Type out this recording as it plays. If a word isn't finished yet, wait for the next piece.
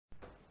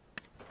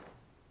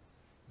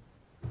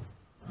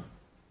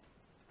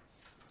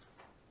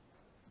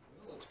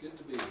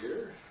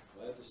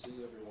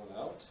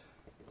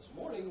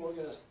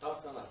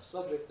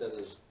subject that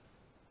is,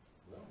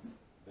 well,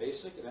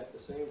 basic and at the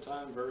same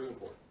time very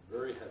important,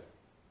 very heavy.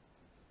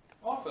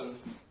 Often,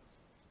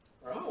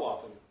 or how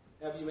often,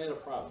 have you made a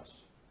promise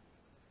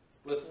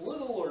with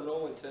little or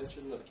no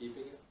intention of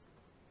keeping it?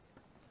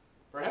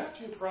 Perhaps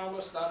you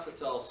promised not to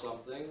tell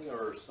something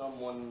or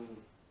someone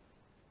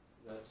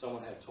that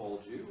someone had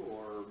told you,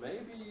 or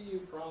maybe you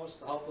promised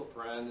to help a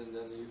friend and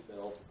then you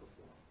failed to perform.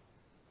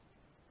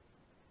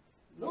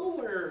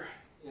 Nowhere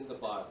in the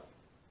Bible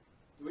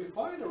do we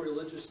find a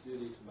religious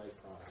duty to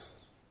make promises.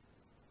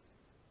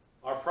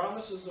 Our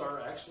promises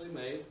are actually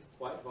made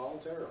quite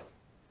voluntarily.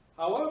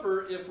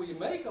 However, if we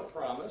make a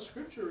promise,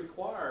 Scripture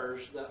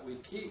requires that we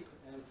keep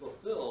and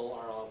fulfill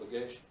our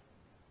obligation.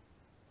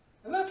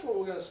 And that's what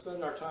we're going to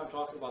spend our time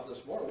talking about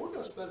this morning. We're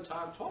going to spend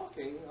time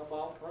talking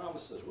about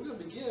promises. We're going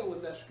to begin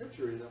with that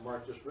scripture reading that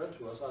Mark just read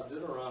to us out of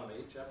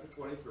Deuteronomy chapter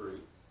 23,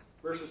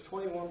 verses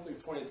 21 through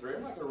 23.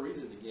 I'm not going to read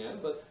it again,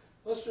 but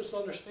let's just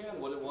understand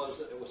what it was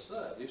that it was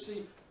said. You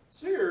see,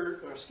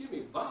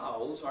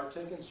 vows are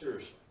taken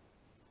seriously.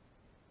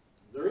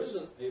 There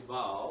isn't a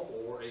vow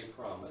or a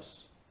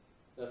promise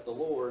that the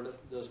Lord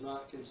does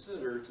not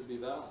consider to be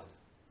valid.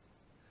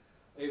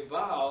 A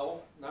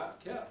vow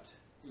not kept,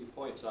 he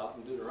points out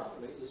in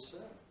Deuteronomy, is sin.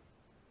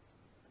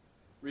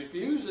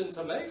 Refusing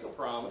to make a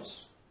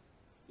promise,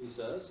 he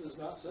says, is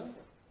not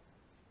sinful.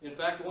 In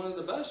fact, one of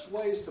the best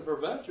ways to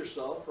prevent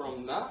yourself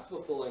from not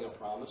fulfilling a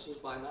promise is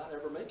by not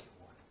ever making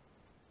one.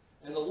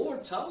 And the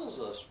Lord tells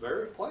us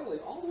very plainly,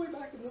 all the way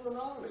back in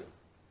Deuteronomy,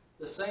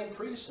 the same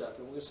precept,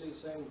 and we see the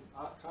same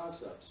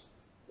concepts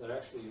that are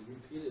actually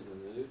repeated in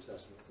the New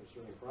Testament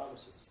concerning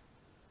promises.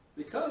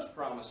 Because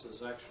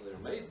promises actually are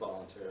made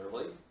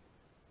voluntarily,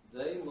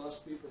 they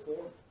must be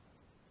performed.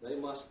 They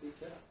must be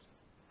kept.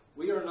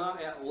 We are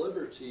not at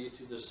liberty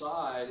to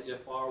decide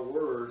if our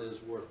word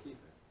is worth keeping.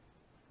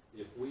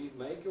 If we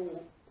make a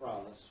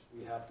promise,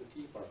 we have to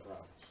keep our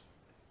promise.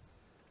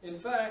 In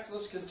fact,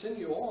 let's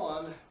continue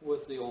on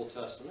with the Old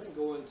Testament and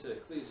go into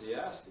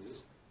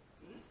Ecclesiastes.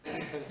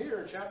 And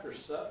here in chapter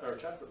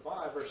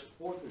 5, verses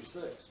 4 through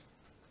 6,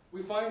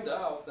 we find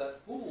out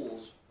that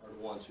fools are the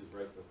ones who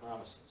break their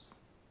promises.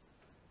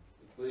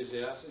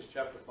 Ecclesiastes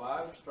chapter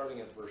 5,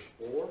 starting at verse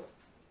 4.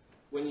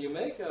 When you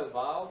make a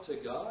vow to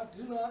God,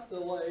 do not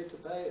delay to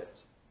pay it.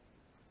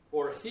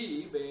 For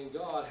he, being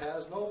God,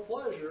 has no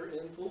pleasure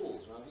in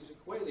fools. Now he's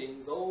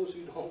equating those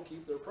who don't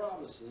keep their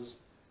promises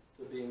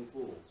to being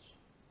fools.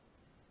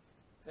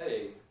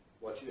 Pay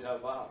what you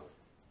have vowed.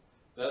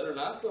 Better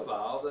not to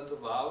vow than to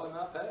vow and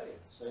not pay.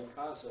 Same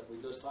concept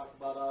we just talked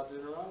about out of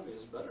Deuteronomy.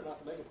 It's better not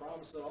to make a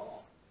promise at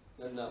all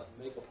than to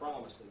make a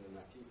promise and then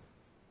not keep it.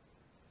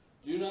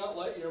 Do not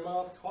let your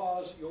mouth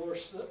cause your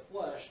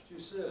flesh to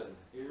sin.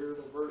 Here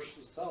the verse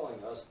is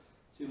telling us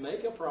to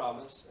make a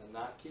promise and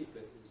not keep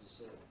it is a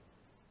sin.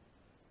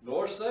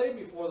 Nor say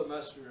before the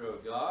messenger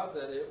of God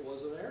that it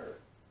was an error.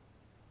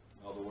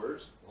 In other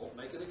words, don't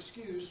make an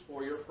excuse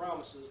for your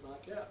promises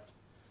not kept.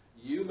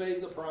 You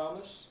made the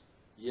promise.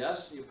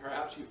 Yes,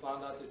 perhaps you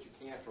found out that you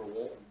can't or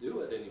won't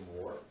do it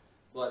anymore,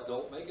 but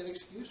don't make an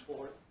excuse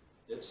for it.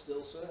 It's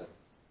still sin.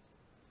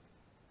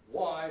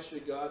 Why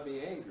should God be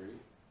angry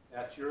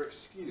at your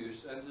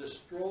excuse and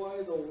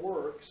destroy the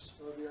works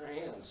of your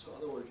hands? So in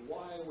other words,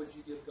 why would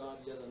you give God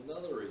yet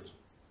another reason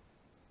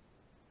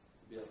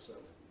to be upset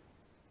with you?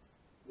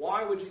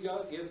 Why would you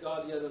give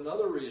God yet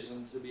another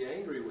reason to be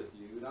angry with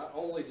you? Not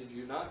only did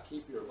you not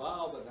keep your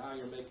vow, but now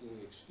you're making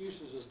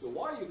excuses as to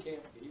why you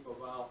can't keep a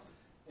vow.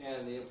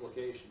 And the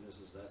implication is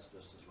that's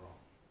just as wrong.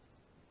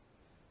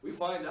 We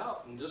find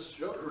out in just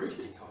short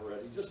reading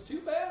already, just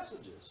 2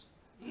 passages.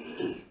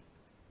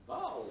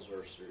 Vows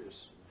are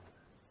serious.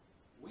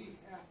 We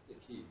have to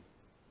keep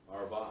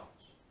our vows.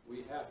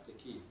 We have to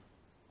keep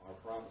our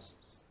promises.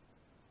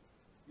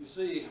 You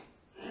see,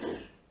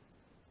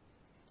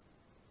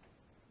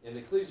 in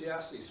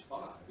Ecclesiastes 5,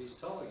 he's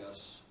telling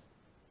us,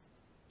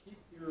 keep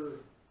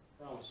your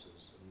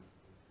promises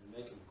and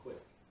make them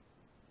quick.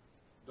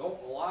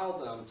 Don't allow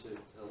them to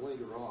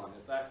linger on.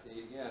 In fact,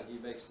 again, he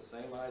makes the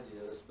same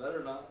idea. It's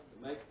better not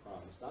to make a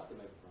promise, not to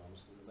make a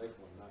promise, than to make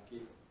one and not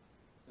keep it.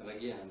 And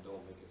again,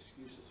 don't make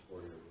excuses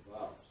for your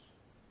vows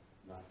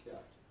not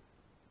kept.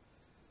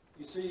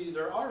 You see,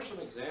 there are some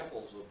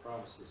examples of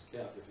promises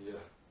kept if you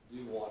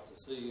do want to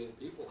see. And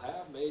people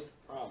have made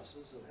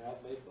promises and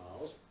have made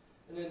vows.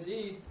 And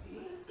indeed,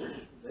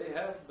 they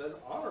have been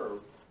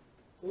honored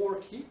for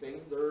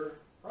keeping their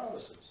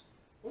promises.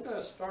 We're going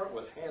to start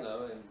with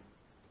Hannah in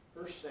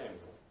 1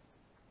 Samuel.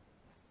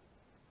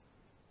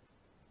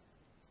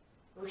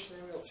 1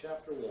 Samuel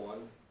chapter 1,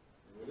 and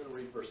we're going to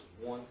read verses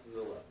 1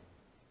 through 11.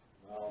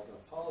 Now, I'm going to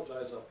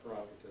apologize up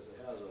front because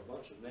it has a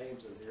bunch of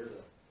names in here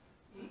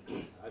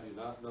that I do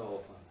not know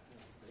if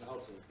I'm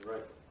pronouncing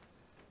correctly,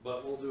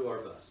 but we'll do our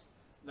best.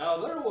 Now,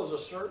 there was a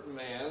certain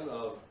man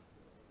of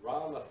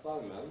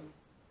Ramathaimim,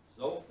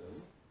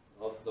 Zophim,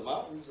 of the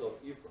mountains of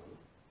Ephraim,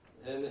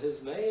 and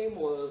his name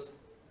was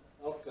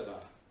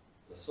Elkanah,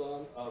 the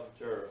son of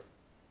Jerah,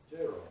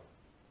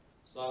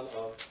 son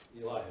of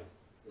Elihu,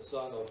 the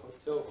son of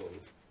Tohu,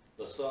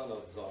 the son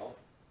of Zoph,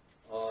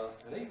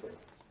 an Ephraimite.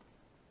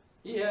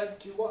 He had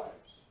 2 wives.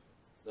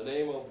 The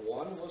name of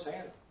one was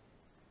Hannah,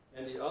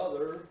 and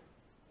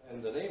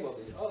the name of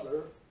the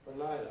other,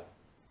 Peninnah.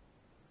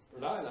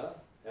 Peninnah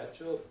had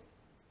children,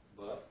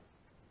 but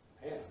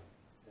Hannah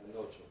had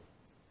no children.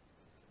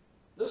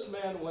 This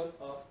man went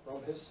up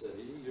from his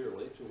city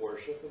yearly to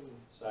worship and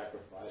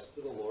sacrifice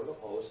to the Lord of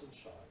hosts in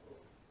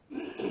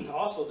Shiloh.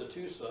 Also the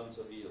 2 sons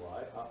of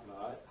Eli,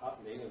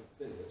 Hophni and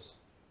Phinehas,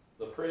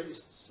 the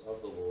priests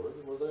of the Lord,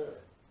 were there.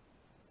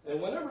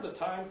 And whenever the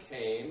time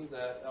came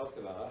that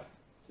Elkanah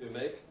to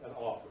make an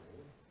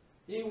offering,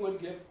 he would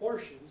give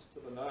portions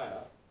to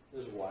Peninnah,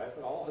 his wife,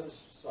 and all his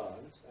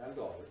sons and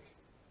daughters.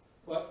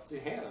 But to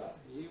Hannah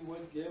he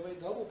would give a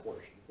double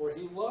portion, for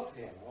he loved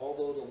Hannah,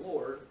 although the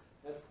Lord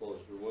had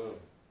closed her womb.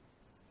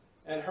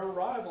 And her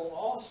rival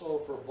also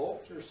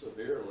provoked her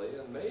severely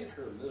and made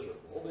her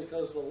miserable,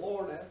 because the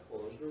Lord had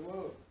closed her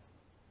womb.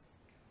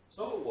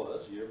 So it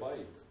was, year by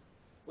year,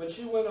 when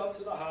she went up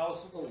to the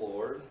house of the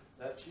Lord,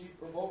 that she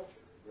provoked her.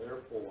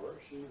 Therefore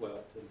she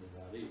wept and did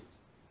not eat.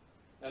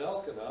 And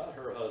Elkanah,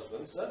 her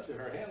husband, said to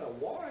her, Hannah,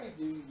 why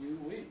do you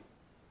weep?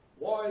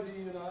 Why do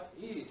you not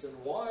eat?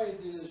 And why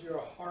is your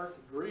heart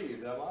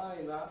grieved? Am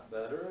I not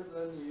better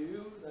to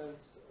you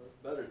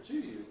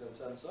than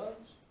 10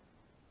 sons?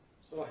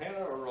 So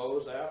Hannah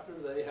arose after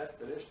they had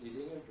finished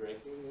eating and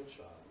drinking in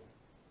Shiloh.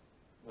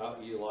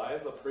 Now Eli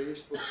the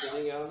priest was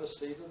sitting on the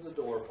seat of the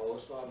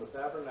doorpost on the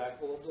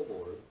tabernacle of the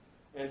Lord,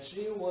 and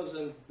she was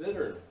in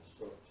bitterness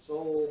of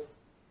soul,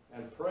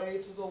 and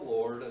prayed to the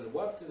Lord, and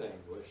wept in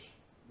anguish.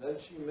 Then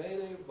she made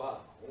a vow,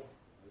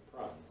 a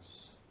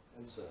promise,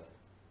 and said,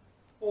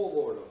 O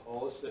Lord of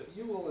hosts, if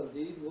you will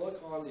indeed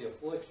look on the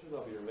affliction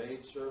of your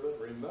maidservant,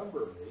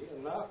 remember me,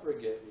 and not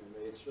forget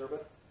your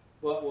maidservant,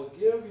 but will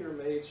give your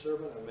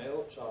maidservant a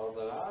male child,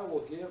 then I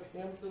will give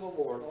him to the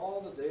Lord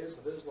all the days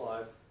of his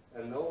life,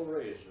 and no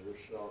razor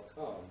shall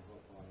come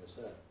upon his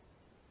head.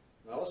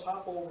 Now let's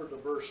hop over to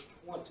verse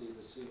 20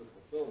 to see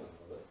the fulfillment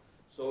of it.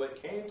 So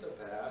it came to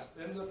pass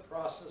in the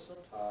process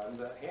of time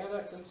that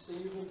Hannah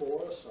conceived and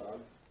bore a son,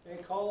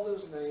 and called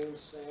his name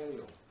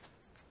Samuel,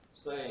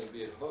 saying,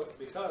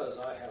 because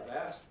I have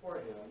asked for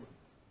him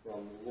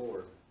from the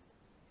Lord.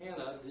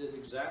 Hannah did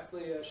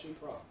exactly as she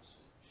promised.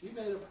 She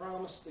made a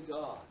promise to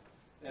God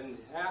and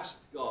asked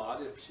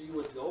God if she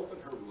would open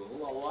her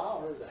womb, allow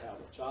her to have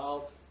a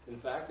child. In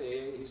fact,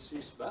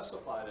 she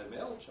specified a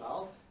male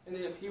child, and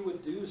if he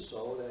would do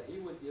so, that he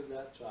would give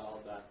that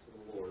child back to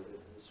the Lord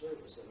in his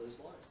service of his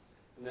life.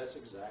 And that's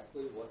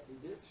exactly what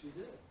she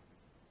did.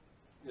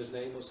 His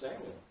name was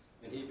Samuel,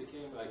 and he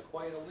became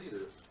quite a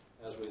leader,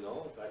 as we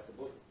know. In fact, the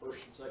book of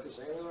 1st and 2nd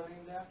Samuel are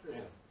named after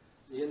him.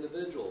 The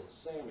individual,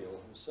 Samuel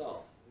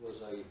himself,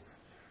 was a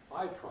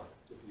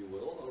byproduct, if you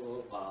will,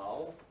 of a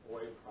vow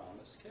or a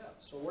promise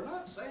kept. So we're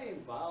not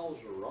saying vows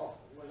are wrong.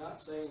 We're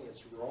not saying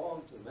it's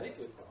wrong to make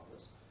a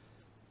promise.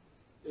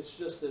 It's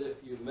just that if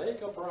you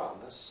make a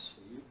promise,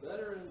 you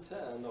better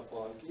intend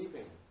upon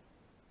keeping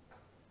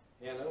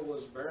it. Hannah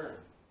was barren,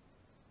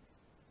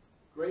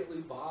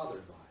 greatly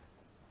bothered by it.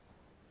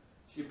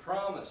 She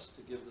promised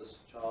to give this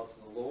child to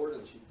the Lord,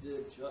 and she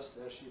did just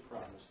as she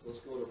promised. Let's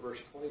go to verse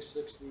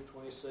 26 through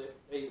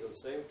 28 of the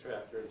same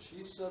chapter. And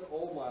she said,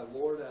 O my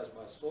Lord, as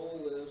my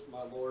soul lives,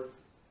 my Lord,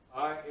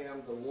 I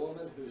am the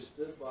woman who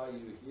stood by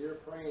you here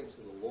praying to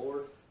the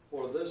Lord.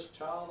 For this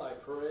child I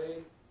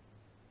prayed,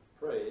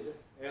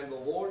 and the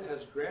Lord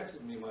has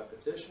granted me my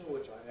petition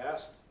which I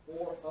asked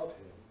for of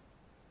him.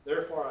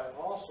 Therefore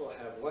I also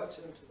have lent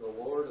him to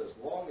the Lord. As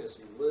long as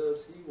he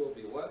lives, he will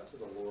be lent to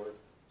the Lord.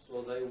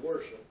 So they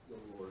worship the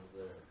Lord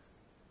there.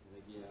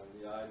 And again,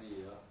 the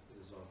idea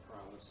is a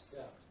promise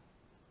kept.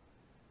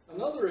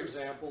 Another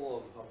example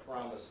of a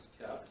promise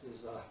kept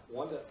is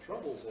one that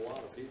troubles a lot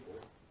of people.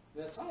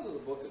 And it's out of the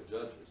book of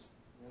Judges.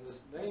 And his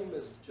name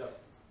is Jephthah.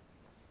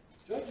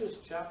 Judges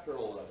chapter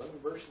 11,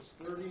 verses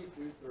 30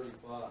 through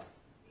 35.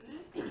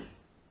 Or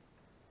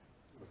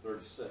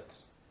 36.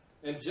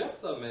 And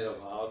Jephthah made a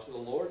vow to the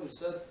Lord and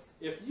said,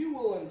 if you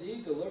will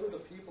indeed deliver the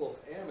people of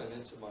Ammon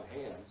into my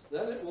hands,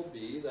 then it will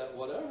be that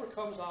whatever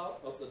comes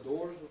out of the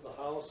doors of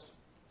the house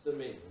to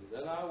me,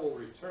 then I will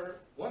return,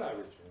 when I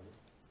return,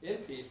 in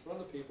peace from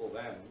the people of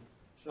Ammon,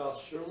 shall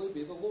surely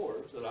be the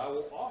Lord's, and I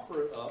will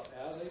offer it up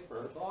as a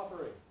burnt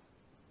offering.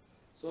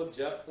 So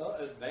Jephthah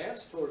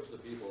advanced towards the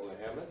people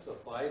of Ammon to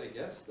fight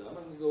against them,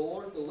 and the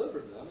Lord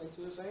delivered them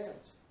into his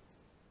hands.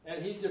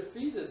 And he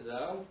defeated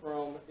them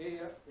from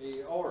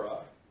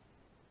Aorah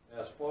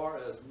as far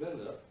as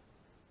Minnith,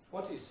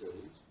 20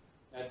 cities,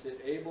 and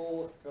to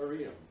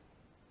Abel-Kerim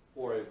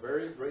for a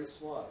very great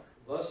slaughter.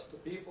 Thus the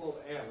people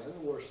of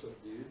Ammon were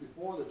subdued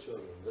before the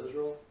children of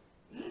Israel.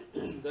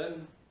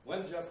 Then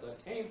when Jephthah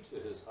came to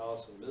his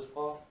house in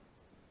Mizpah,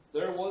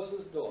 there was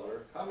his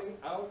daughter coming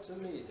out to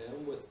meet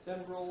him with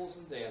timbrels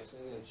and dancing,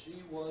 and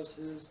she was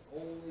his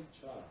only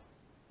child.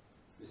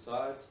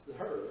 Besides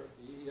her,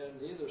 he had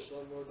neither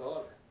son nor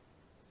daughter.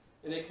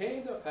 And it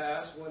came to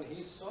pass, when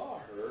he saw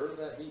her,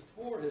 that he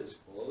tore his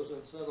clothes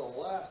and said,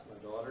 Alas,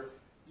 my daughter,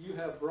 you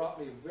have brought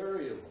me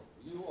very low.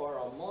 You are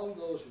among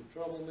those who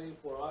trouble me,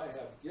 for I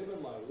have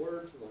given my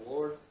word to the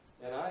Lord,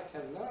 and I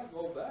cannot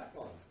go back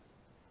on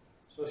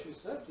it. So she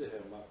said to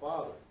him, my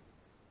father,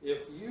 if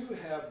you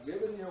have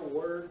given your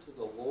word to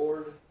the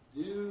Lord,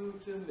 do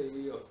to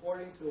me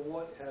according to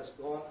what has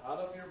gone out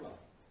of your mouth,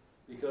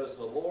 because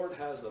the Lord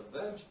has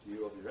avenged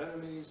you of your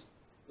enemies,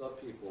 the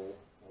people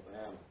of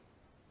Ammon.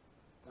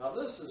 Now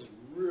this is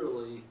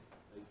really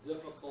a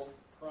difficult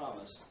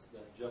promise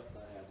that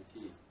Jephthah had to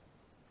keep.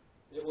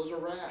 It was a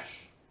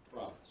rash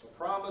promise, a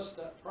promise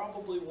that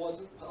probably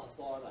wasn't well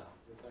thought out.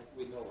 In fact,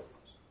 we know it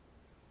was.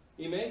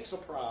 He makes a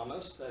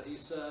promise that he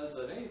says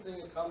that anything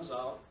that comes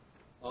out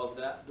of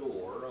that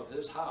door of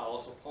his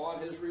house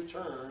upon his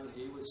return,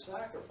 he would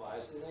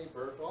sacrifice in a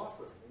burnt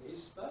offering. And he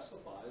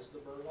specifies the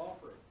burnt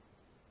offering.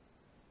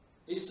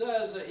 He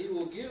says that he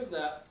will give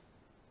that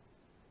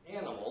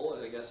animal,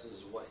 I guess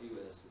is what he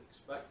was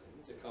expecting,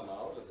 to come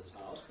out of his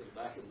house, because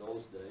back in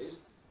those days,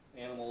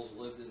 animals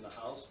lived in the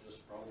house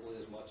just probably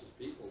as much as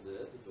people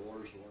did. The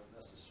doors weren't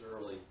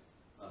necessarily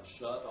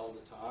shut all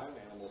the time.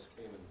 Animals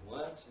came and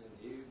went, and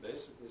he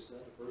basically said,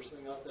 the first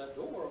thing out that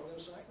door, I'm going to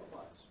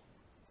sacrifice,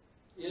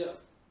 if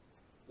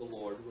the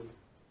Lord would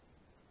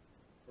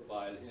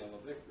provide him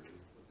a victory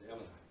with the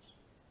Ammonites.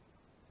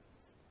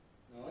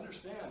 Now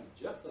understand,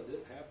 Jephthah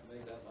didn't have to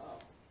make that vow.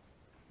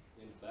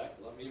 In fact,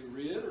 let me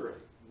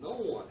reiterate, no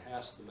one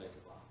has to make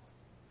a vow.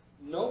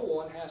 No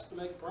one has to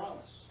make a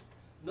promise.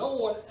 No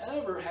one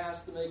ever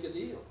has to make a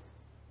deal,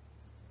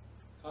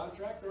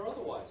 contract or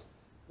otherwise.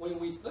 When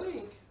we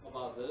think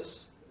about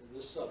this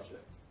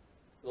subject,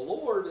 the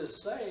Lord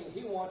is saying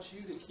he wants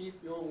you to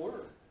keep your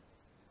word.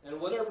 And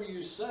whatever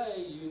you say,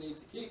 you need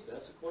to keep.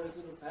 That's according to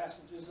the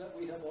passages that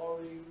we have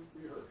already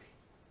rehearsed.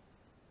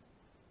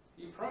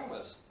 He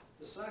promised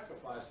to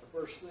sacrifice the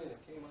first thing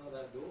that came out of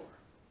that door.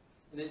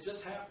 And it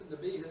just happened to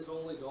be his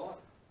only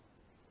daughter.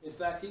 In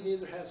fact, he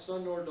neither had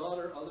son nor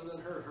daughter other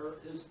than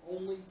his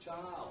only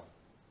child.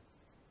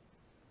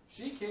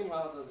 She came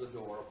out of the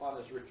door upon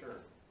his return.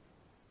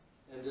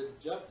 And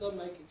did Jephthah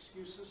make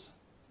excuses?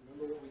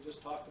 Remember what we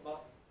just talked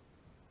about?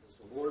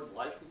 Does the Lord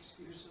like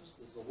excuses?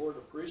 Does the Lord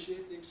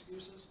appreciate the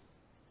excuses?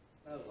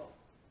 Not at all.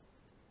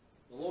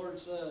 The Lord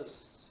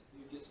says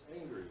he gets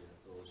angry at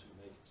those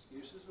who make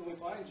excuses. And we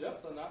find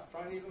Jephthah not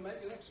trying to even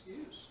make an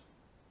excuse,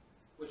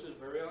 which is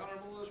very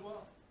honorable as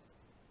well.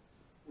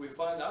 We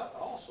find out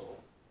also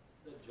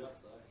that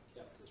Jephthah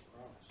kept his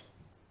promise.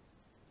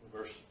 In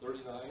verse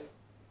 39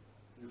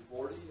 through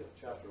 40 of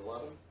chapter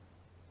 11,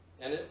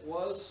 and it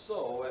was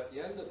so at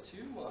the end of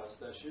 2 months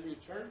that she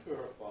returned to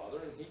her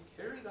father, and he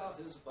carried out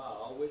his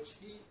vow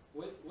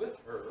with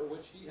her,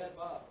 which he had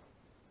vowed.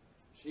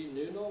 She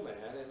knew no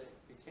man, and it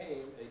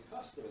became a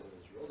custom in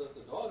Israel that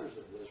the daughters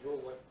of Israel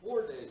went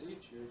 4 days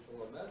each year to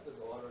lament the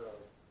daughter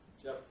of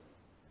Jephthah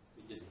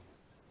to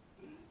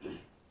Gideon.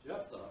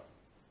 Jephthah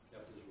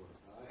kept his word.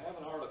 Now, I have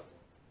an article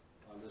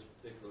on this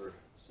particular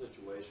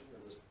situation, or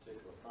this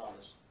particular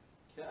promise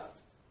kept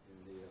in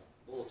the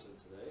bulletin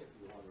today, if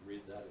you want to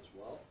read that as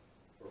well,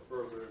 for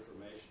further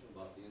information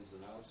about the ins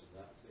and outs of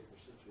that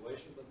particular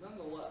situation. But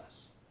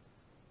nonetheless,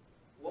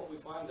 what we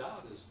find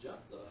out is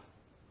Jephthah,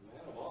 a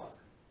man of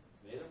honor,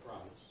 made a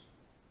promise.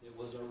 It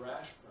was a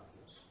rash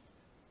promise.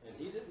 And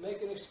he didn't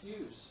make an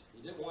excuse.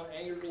 He didn't want to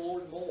anger the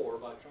Lord more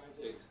by trying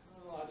to,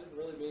 oh, I didn't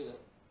really mean it,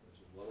 which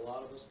is what a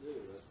lot of us do.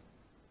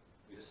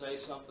 We say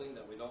something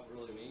that we don't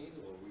really mean,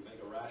 or we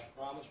make a rash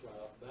promise right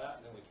off the bat,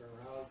 and then we turn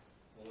around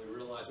and we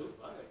realize, oh,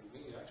 you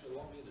mean you actually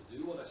want me to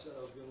do what I said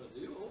I was going to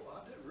do? Oh,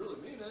 I didn't really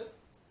mean it.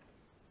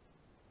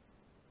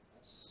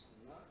 That's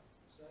not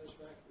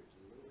satisfactory to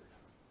the Lord.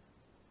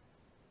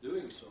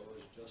 Doing so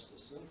is just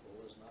as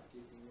sinful as not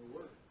keeping your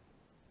word.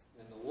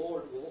 And the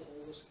Lord will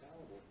hold us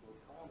accountable for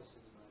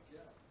promises not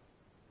kept.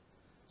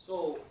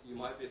 So you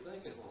might be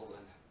thinking, well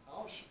then,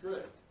 how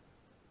strict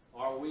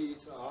are we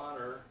to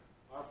honor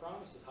our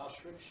promises? How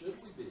strict should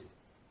we be?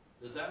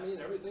 Does that mean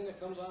everything that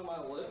comes out of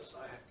my lips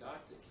I have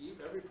got to keep?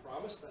 Every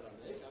promise that I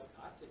make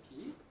I've got to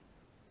keep?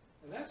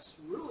 And that's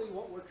really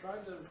what we're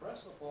trying to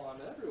impress upon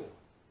everyone,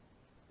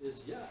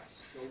 is yes,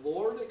 the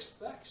Lord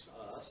expects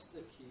us to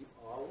keep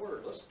our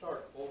word. Let's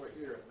start over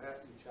here at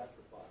Matthew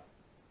chapter 5.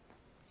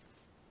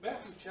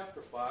 Matthew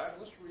chapter 5,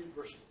 let's read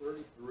verses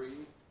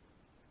 33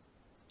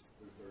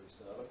 through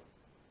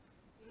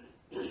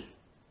 37.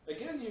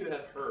 Again, you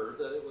have heard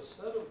that it was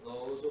said of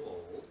those of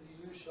old,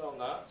 you shall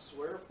not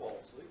swear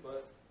falsely,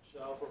 but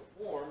shall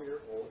perform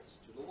your oaths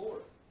to the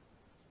Lord.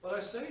 But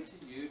I say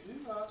to you,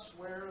 do not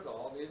swear at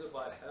all, neither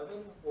by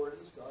heaven, for it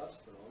is God's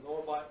throne,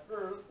 nor by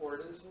earth, for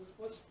it is his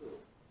footstool,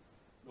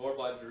 nor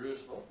by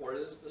Jerusalem, for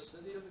it is the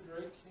city of the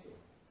great King.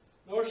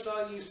 Nor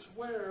shall you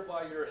swear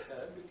by your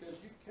head, because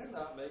you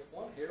cannot make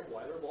one hair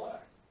white or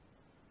black.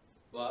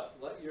 But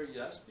let your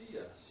yes be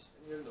yes,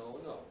 and your no,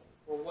 no.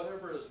 For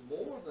whatever is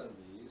more than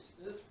these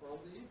is from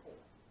the evil.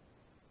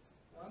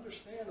 Now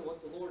understand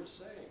what the Lord is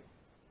saying.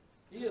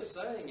 He is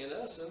saying, in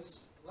essence,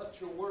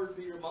 let your word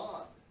be your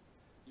bond.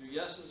 Your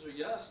yeses are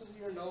yes, and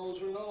your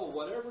no's are no.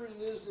 Whatever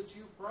it is that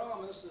you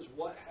promise is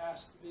what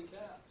has to be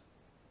kept.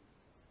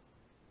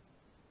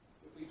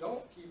 If we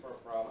don't keep our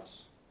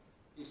promise,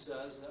 he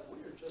says that we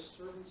are just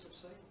servants of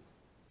Satan.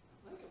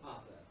 Think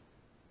about that.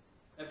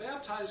 A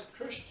baptized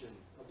Christian,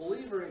 a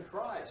believer in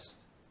Christ,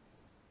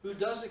 who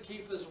doesn't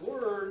keep his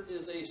word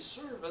is a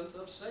servant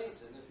of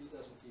Satan if he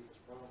doesn't keep his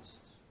promises.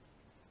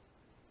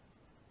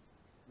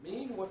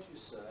 Mean what you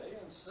say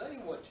and say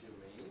what you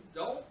mean.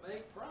 Don't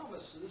make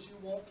promises you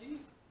won't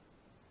keep.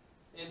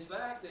 In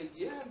fact,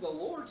 again, the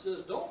Lord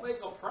says don't make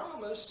a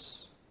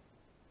promise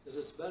because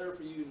it's better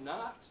for you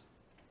not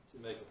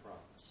to make a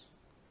promise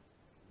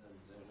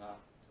than not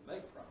to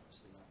make a promise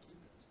and not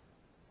keep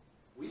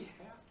it. We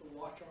have to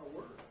watch our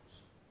words.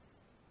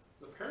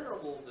 The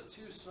parable of the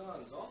two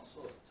sons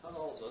also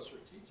tells us or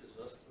teaches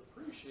us to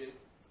appreciate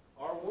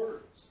our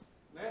words.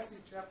 Matthew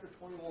chapter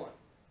 21.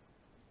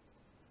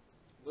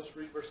 Let's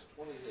read verses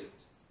 28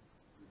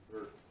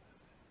 through 30.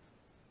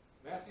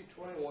 Matthew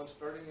 21,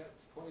 starting at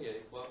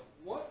 28. But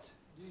what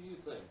do you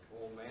think,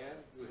 O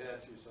man who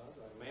had two sons?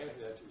 A man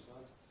who had two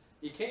sons.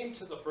 He came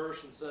to the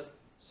first and said,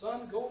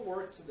 Son, go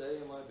work today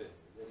in my vineyard.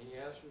 And he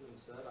answered and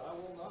said, I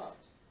will not.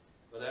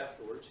 But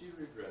afterwards he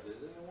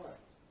regretted it and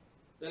went.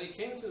 Then he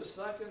came to the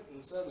second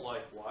and said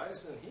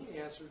likewise, and he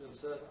answered and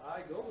said,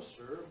 I go,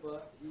 sir,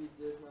 but he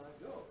did not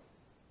go.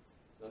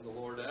 Then the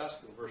Lord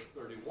asked in verse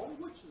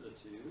 31, which of the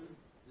two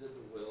did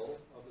the will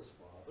of his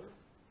father?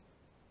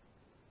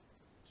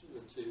 Which of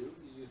the two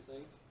do you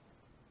think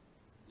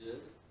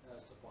did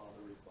as the father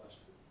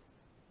requested?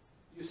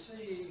 You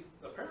see,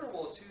 the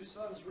parable of two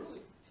sons really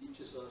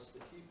teaches us to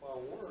keep our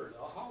word.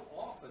 How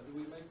often do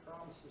we make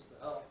promises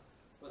to help,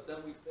 but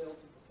then we fail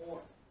to perform?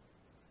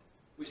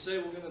 We say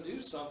we're going to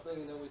do something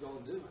and then we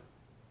don't do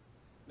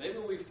it. Maybe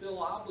we feel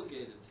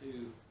obligated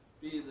to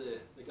be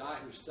the guy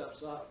who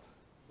steps up,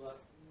 but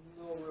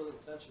no real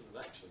intention of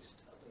actually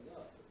stepping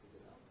up.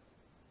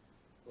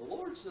 The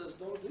Lord says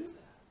don't do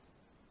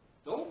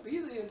that. Don't be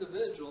the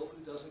individual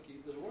who doesn't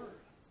keep his word.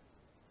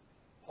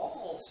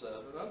 Paul said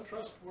an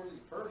untrustworthy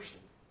person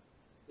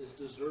is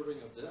deserving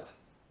of death.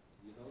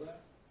 Do you know that?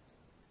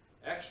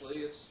 Actually,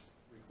 it's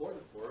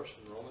recorded for us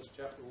in Romans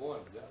chapter 1.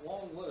 That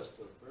long list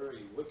of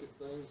very wicked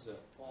things that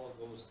Paul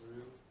goes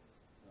through,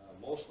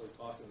 mostly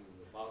talking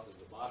about the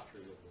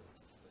debauchery of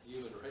the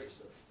human race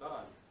at the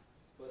time.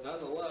 But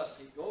nonetheless,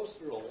 he goes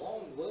through a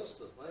long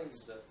list of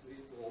things that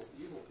evil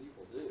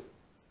people do.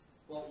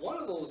 Well, one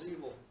of those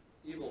evil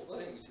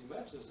things he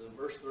mentions in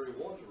verse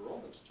 31 of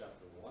Romans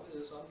chapter 1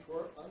 is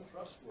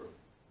untrustworthy.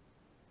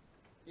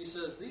 He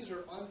says these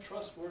are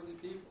untrustworthy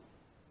people.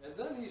 And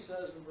then he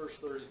says in verse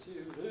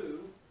 32, who,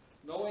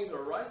 knowing the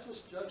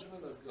righteous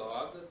judgment of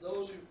God, that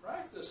those who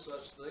practice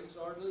such things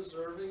are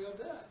deserving of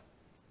death.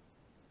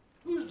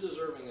 Who's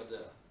deserving of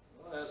death?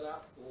 Well, as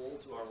applicable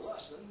to our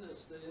lesson,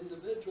 it's the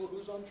individual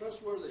who's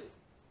untrustworthy.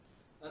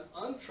 An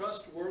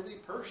untrustworthy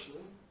person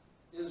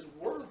is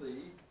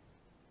worthy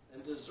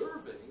and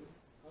deserving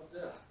of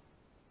death.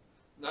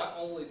 Not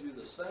only do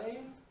the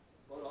same,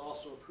 but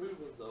also approve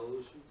of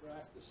those who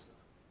practice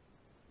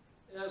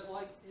them. As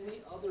like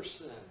any other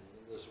sin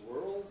in this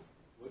world,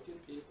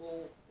 wicked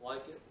people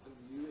like it when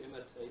you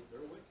imitate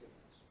their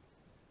wickedness.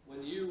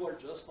 When you are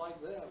just like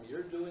them,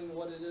 you're doing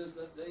what it is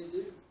that they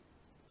do.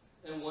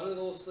 And one of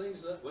those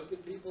things that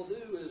wicked people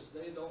do is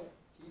they don't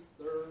keep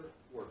their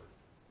word.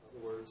 In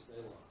other words,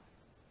 they lie.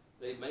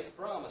 They make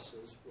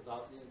promises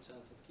without the intent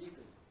of keeping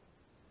them.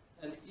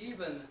 And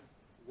even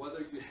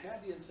whether you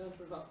had the intent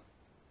or not,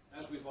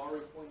 as we've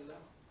already pointed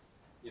out,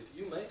 if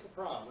you make a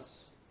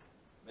promise,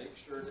 make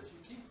sure that you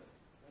keep it.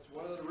 That's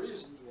one of the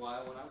reasons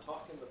why when I'm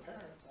talking to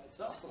parents, I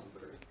tell them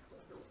very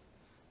clearly,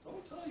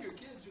 don't tell your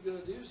kids you're going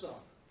to do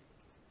something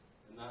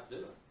and not do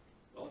it.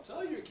 Don't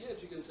tell your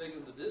kids you're going to take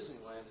them to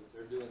Disneyland if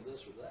they're doing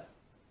this or that.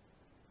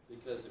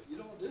 Because if you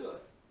don't do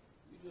it,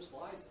 you just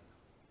lied to them.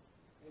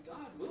 And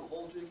God will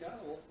hold you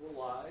accountable for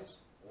lies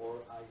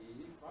or,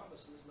 i.e.,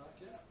 promises not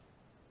kept.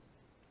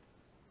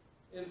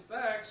 In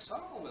fact,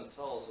 Solomon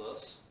tells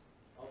us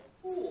a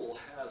fool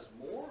has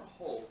more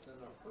hope than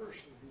a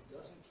person who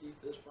doesn't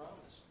keep his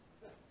promise.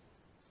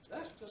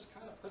 That's just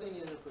kind of putting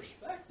it in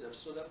perspective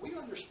so that we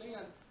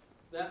understand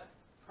that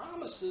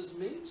promises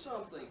mean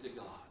something to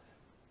God.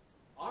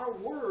 Our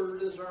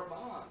word is our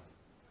bond.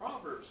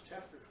 Proverbs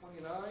chapter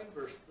 29,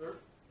 verse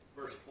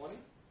 20.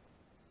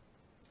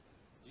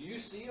 Do you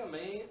see a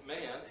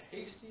man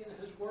hasty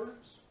in his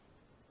words?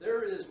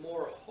 There is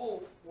more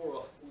hope for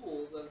a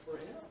fool than for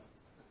him.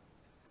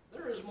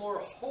 There is more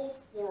hope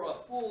for a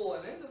fool,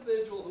 an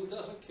individual who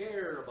doesn't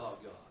care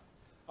about God,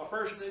 a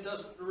person who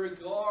doesn't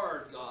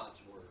regard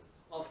God's word,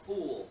 a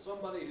fool,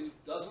 somebody who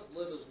doesn't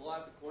live his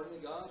life according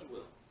to God's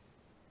will,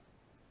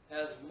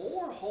 has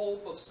more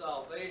hope of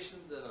salvation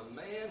than a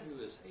man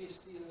who is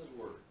hasty in his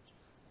words,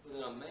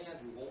 than a man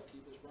who won't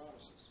keep his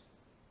promises.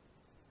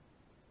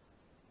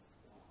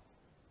 Wow.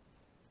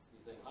 You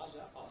think, how's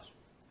that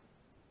possible?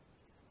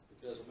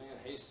 Because a man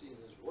hasty in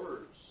his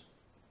words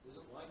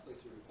isn't likely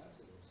to repent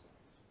of those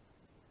things.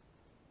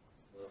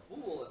 But a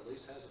fool at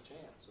least has a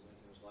chance of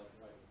making his life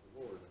right with the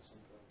Lord at some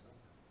point in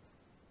time.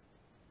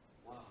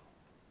 Wow.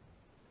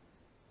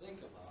 Think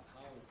about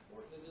how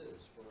important it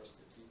is for us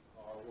to keep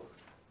our word.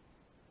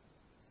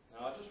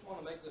 Now, I just want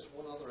to make this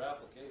one other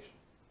application.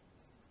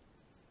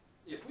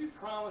 If we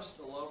promise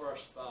to love our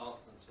spouse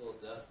until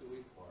death do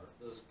we part.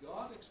 Does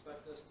God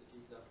expect us to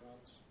keep that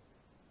promise?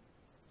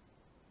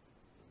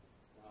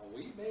 Now,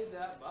 we made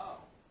that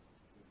vow.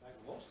 In fact,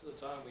 most of the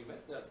time we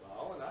make that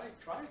vow, and I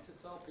try to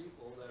tell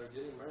people that are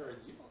getting married,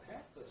 you don't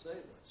have to say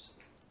this.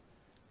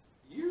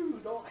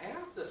 You don't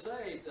have to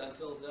say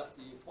until death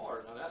do you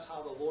part. Now, that's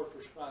how the Lord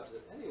prescribes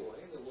it anyway,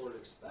 and the Lord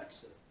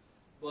expects it.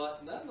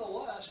 But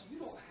nonetheless, you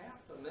don't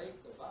have to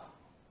make the vow.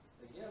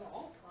 Again,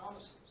 all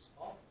promises,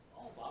 all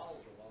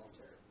vows are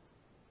voluntary.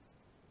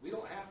 We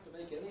don't have to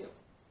make any of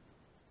them.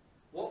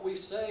 What we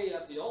say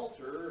at the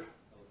altar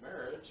of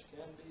marriage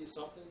can be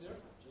something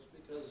different. Just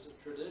because the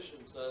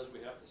tradition says we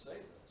have to say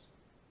this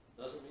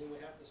doesn't mean we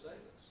have to say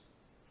this.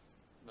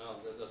 Now,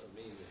 that doesn't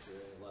mean that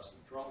you're any less in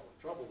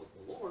trouble with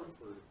the Lord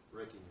for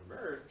breaking your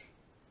marriage,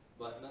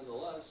 but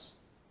nonetheless,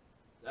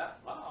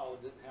 that vow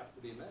didn't have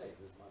to be made,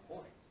 is my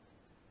point.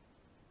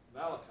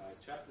 Malachi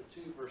chapter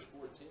 2, verse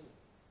 14.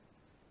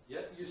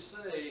 Yet you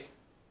say,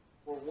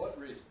 for what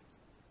reason?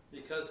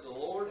 Because the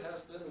Lord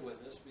has been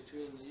witness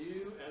between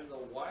you and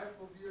the wife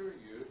of your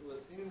youth, with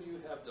whom you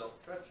have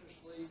dealt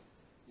treacherously,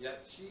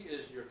 yet she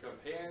is your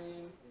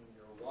companion and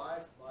your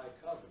wife by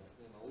covenant.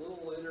 And a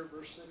little later,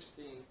 verse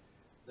 16,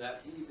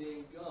 that he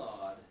being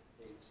God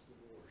hates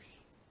divorce.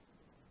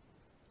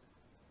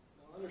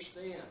 Now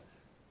understand,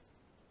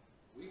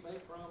 we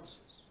make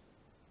promises.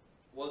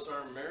 Was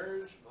our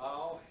marriage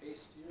vow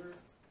hastier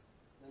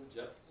than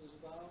Jephthah's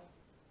vow?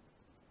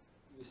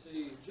 You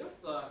see,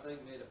 Jephthah, I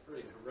think, made a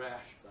pretty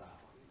rash vow.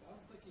 I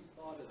don't think he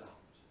thought it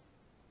out.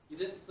 He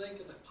didn't think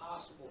of the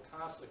possible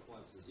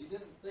consequences. He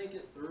didn't think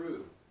it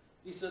through.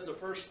 He said the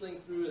first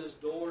thing through his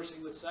doors he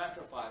would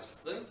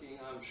sacrifice, thinking,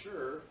 I'm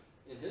sure,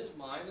 in his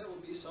mind it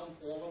would be some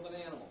form of an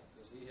animal,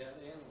 because he had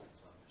animals,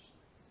 obviously.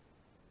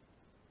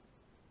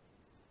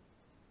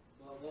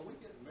 But when we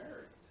get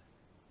married,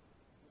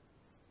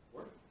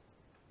 we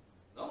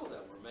know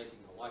that we're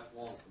making a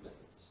lifelong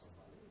commitment to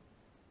somebody.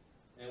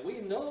 And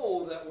we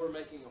know that we're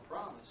making a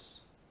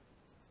promise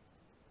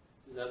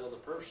to that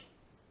other person.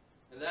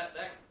 And that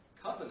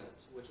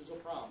covenant, which is a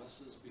promise,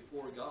 is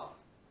before God.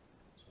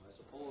 So I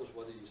suppose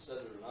whether you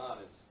said it or not,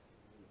 it's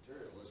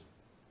immaterial, isn't it?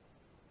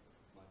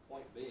 My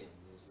point being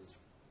is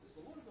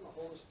the Lord going to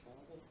hold us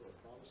accountable for a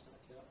promise not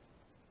kept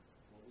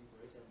when we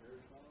break our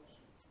marriage vows?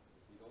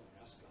 If we don't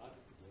ask God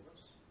to forgive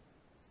us?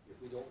 If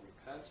we don't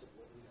repent of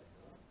what we have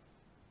done?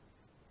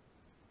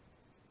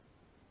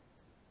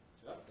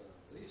 Jephthah,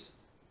 at least,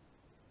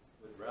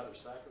 would rather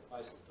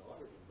sacrifice his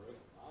daughter than break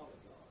a vow to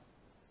God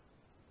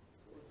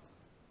before God.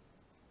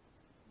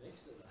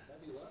 Makes it a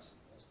heavy lesson,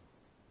 doesn't it?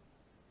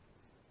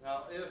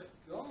 Now, if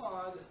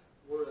God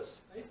were as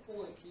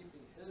faithful in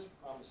keeping his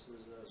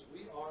promises as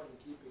we are in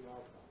keeping our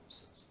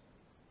promises,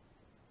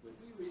 would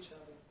we reach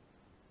heaven?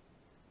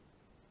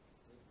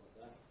 Think about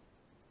that.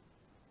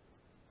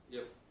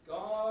 If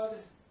God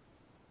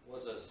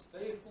was as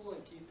faithful in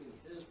keeping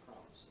his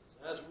promises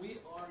as we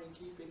are in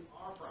keeping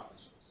our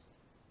promises,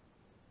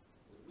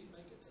 would we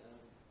make it to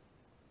heaven?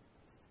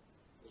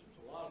 Because there's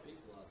a lot of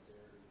people out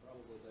there who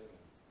probably thinking,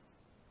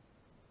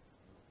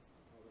 I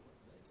probably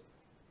wouldn't make it.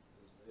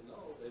 Because they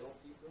know they don't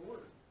keep their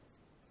word.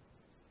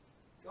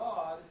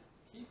 God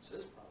keeps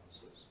his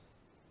promises.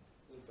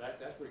 In fact,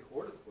 that's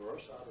recorded for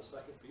us out of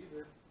 2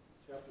 Peter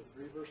chapter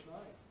 3, verse 9.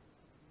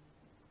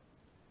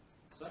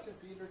 2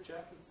 Peter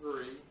chapter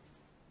 3,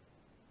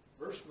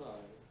 verse 9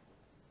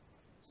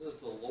 says,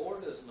 the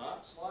Lord is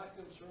not slack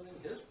concerning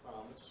his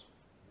promise.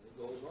 And he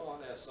goes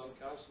on, as some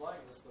count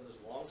slackness, but is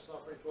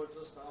long-suffering towards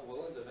us, not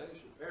willing that any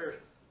should perish,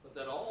 but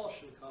that all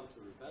should come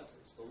to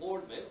repentance. The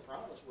Lord made a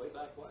promise way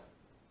back when.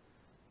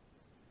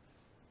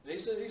 And he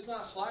said he's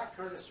not slack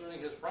concerning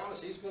his promise.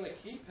 He's going to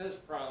keep his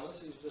promise.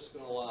 He's just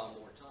going to allow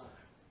more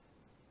time.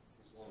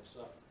 He's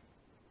long-suffering.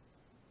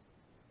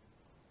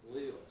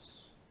 Believe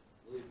us.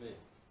 Believe me.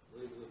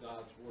 Believe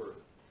God's word.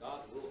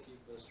 God will keep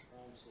his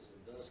promises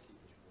and does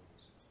keep his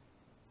promises.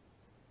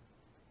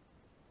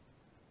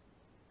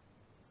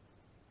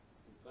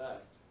 In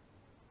fact,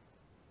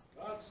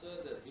 God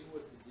said that he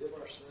would forgive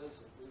our sins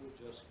if we would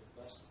just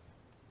confess them.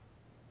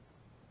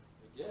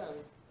 Again,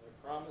 a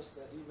promise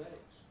that he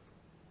makes.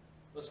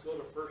 Let's go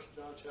to 1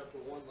 John chapter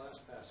 1,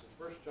 last passage.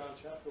 1 John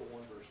chapter 1,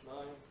 verse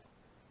 9.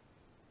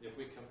 If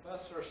we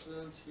confess our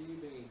sins, he,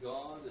 being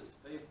God, is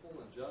faithful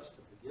and just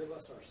to forgive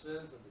us our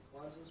sins and to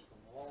cleanse us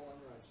from all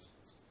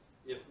unrighteousness.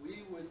 If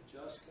we would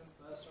just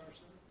confess our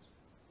sins,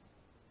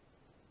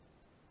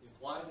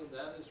 implied in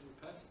that is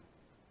repenting.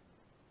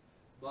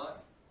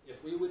 But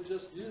if we would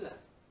just do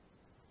that,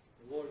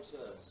 the Lord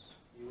says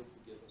he would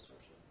forgive us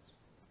our sins.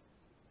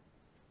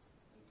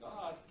 And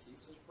God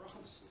keeps his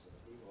promises,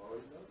 as we've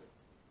already noted.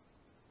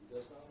 He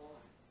does not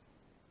lie.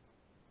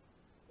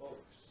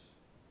 Folks,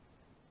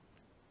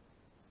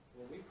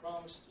 when we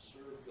promise to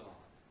serve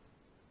God,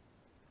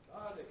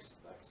 God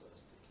expects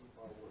us to keep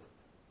our word.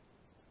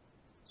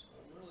 So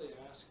I'm really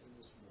asking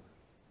this morning,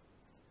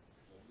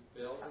 have you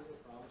failed in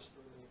your promise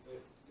to remain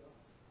faithful to God?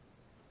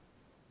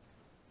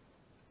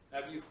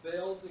 Have you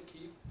failed to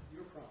keep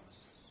your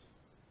promises?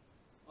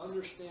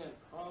 Understand,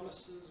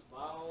 promises,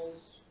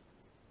 vows,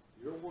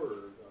 your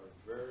word are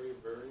very,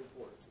 very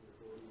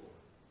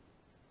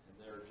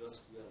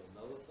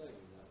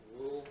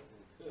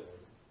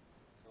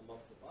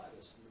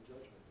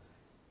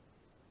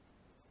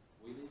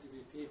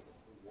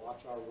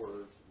watch our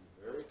words, to be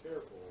very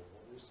careful of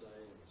what we say,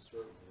 and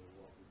certainly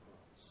what we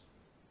promise.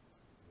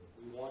 And if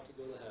we want to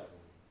go to heaven,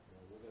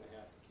 we're going to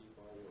have to keep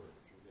our words.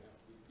 We're going to have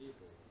to be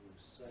people who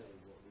say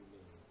what we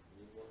mean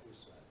what we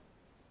say.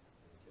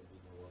 And it can be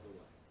no other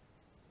way.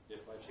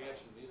 If by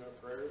chance you need our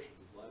prayers, we'd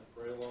be glad to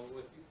pray along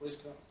with you. Please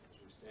come as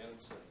we stand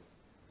and sing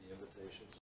the invitation.